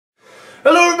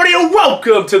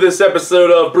Welcome to this episode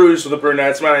of Brews with the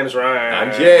Brunettes. My name is Ryan.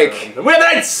 I'm Jake. And we're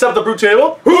the Knights of the Brew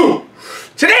Table. Woo!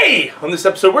 Today, on this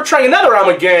episode, we're trying another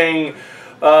Ommegang.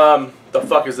 The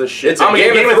fuck is this shit? It's a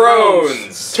Game of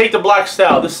Thrones. Take the Black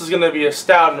Stout. This is going to be a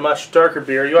stout and a much darker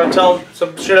beer. You want to tell them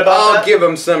some shit about that? I'll give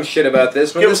them some shit about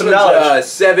this one. Give this them some knowledge.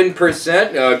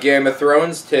 7% Game of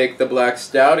Thrones. Take the Black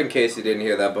Stout, in case you didn't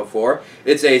hear that before.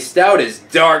 It's a stout as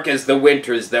dark as the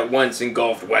winters that once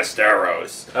engulfed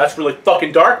Westeros. That's really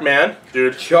fucking dark, man.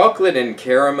 Dude. Chocolate and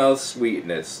caramel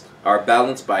sweetness are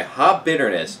balanced by hop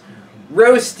bitterness,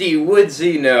 roasty,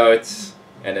 woodsy notes,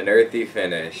 and an earthy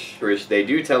finish, which they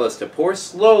do tell us to pour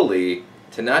slowly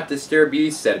to not disturb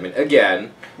yeast sediment.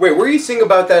 Again, wait, were you singing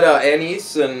about that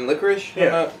anise and licorice?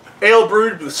 Yeah. Ale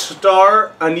brewed with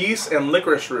star, anise, and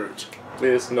licorice root.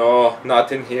 Please, no,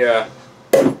 not in here.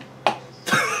 The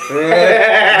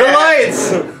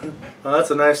lights! Oh, that's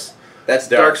a nice That's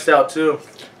dark stout, too.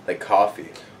 Like coffee.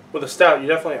 With a stout, you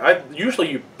definitely...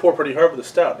 Usually you pour pretty hard with a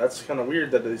stout. That's kind of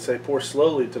weird that they say pour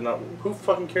slowly to not... Who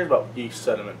fucking cares about yeast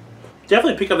sediment?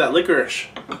 Definitely pick up that licorice.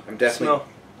 I'm definitely... Smell.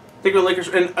 Think of licorice.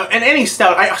 And any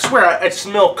stout, I swear, I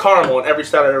smell caramel in every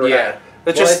stout I've ever had.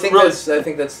 It's well, just I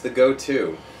think that's the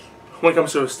go-to. When it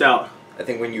comes to a stout. I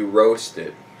think when you roast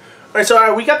it. Alright,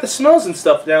 so we got the smells and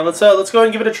stuff now. Let's go ahead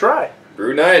and give it a try.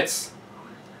 Brew Nights.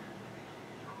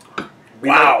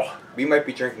 Wow. We might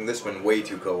be drinking this one way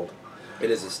too cold. It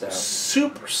is a stout.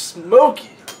 Super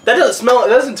smoky. That doesn't smell. It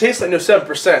doesn't taste like no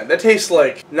 7%. That tastes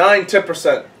like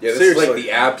 9–10%. Yeah, this Seriously. is like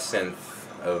the absinthe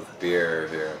of beer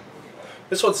here.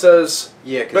 This one says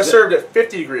best served at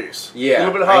 50 degrees. Yeah, a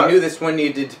little bit hot. I knew this one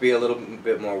needed to be a little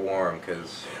bit more warm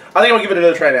because. I think I'm gonna give it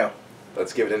another try now.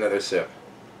 Let's give it another sip.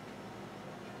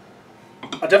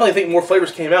 I definitely think more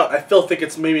flavors came out. I still think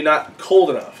it's maybe not cold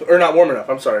enough or not warm enough.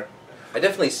 I'm sorry. I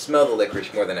definitely smell the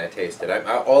licorice more than I tasted.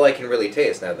 All I can really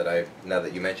taste now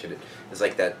that you mentioned it is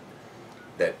like that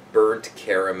burnt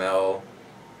caramel.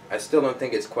 I still don't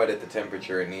think it's quite at the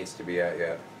temperature it needs to be at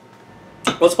yet.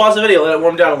 Let's pause the video, let it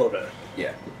warm down a little bit.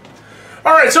 Yeah.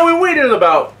 Alright, so we waited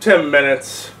about 10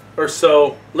 minutes or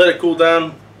so. Let it cool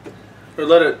down. Or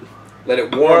let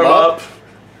it warm up.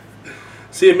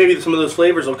 See if maybe some of those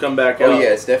flavors will come back out. Oh yeah,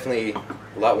 it's definitely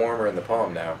a lot warmer in the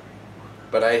palm now.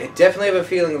 But I definitely have a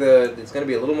feeling that it's going to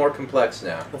be a little more complex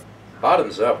now.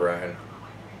 Bottoms up, Ryan.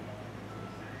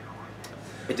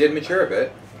 It did mature a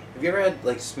bit. Have you ever had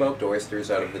like smoked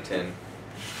oysters out of the tin?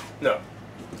 No.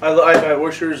 I've had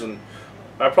oysters and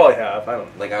I probably have. I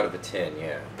don't. Like out of a tin,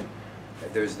 yeah.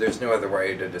 There's no other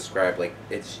way to describe, like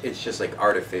it's just like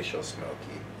artificial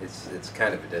smoky. It's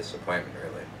kind of a disappointment,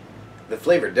 really. The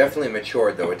flavor definitely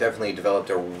matured though. It definitely developed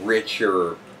a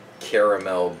richer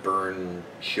caramel burn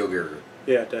sugar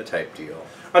type deal.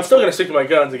 I'm still gonna stick to my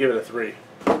guns and give it a 3.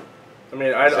 I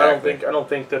mean, I don't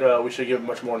think that we should give it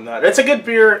much more than that. It's a good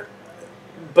beer,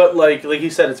 but like he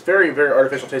said, it's very, very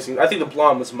artificial tasting. I think the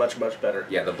blonde was much better.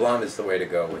 Yeah, the blonde is the way to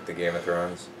go with the Game of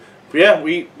Thrones. But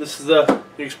yeah, this is the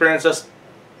experience us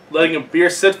letting a beer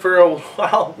sit for a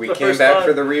while. We came back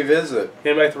for the revisit.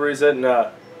 Came back for the revisit,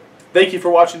 and thank you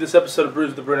for watching this episode of Brews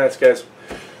with the Brunettes, guys.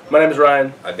 My name is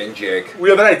Ryan. I've been Jake.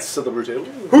 We are the Knights of the Brew Table.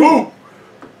 Woo!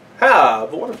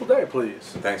 Have a wonderful day, please.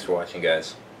 Thanks for watching,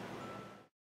 guys.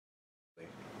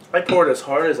 I poured as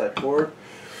hard as I poured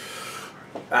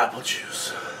apple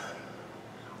juice.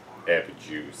 Apple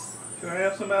juice. Can I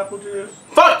have some apple juice?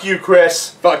 Fuck you,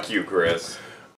 Chris! Fuck you, Chris.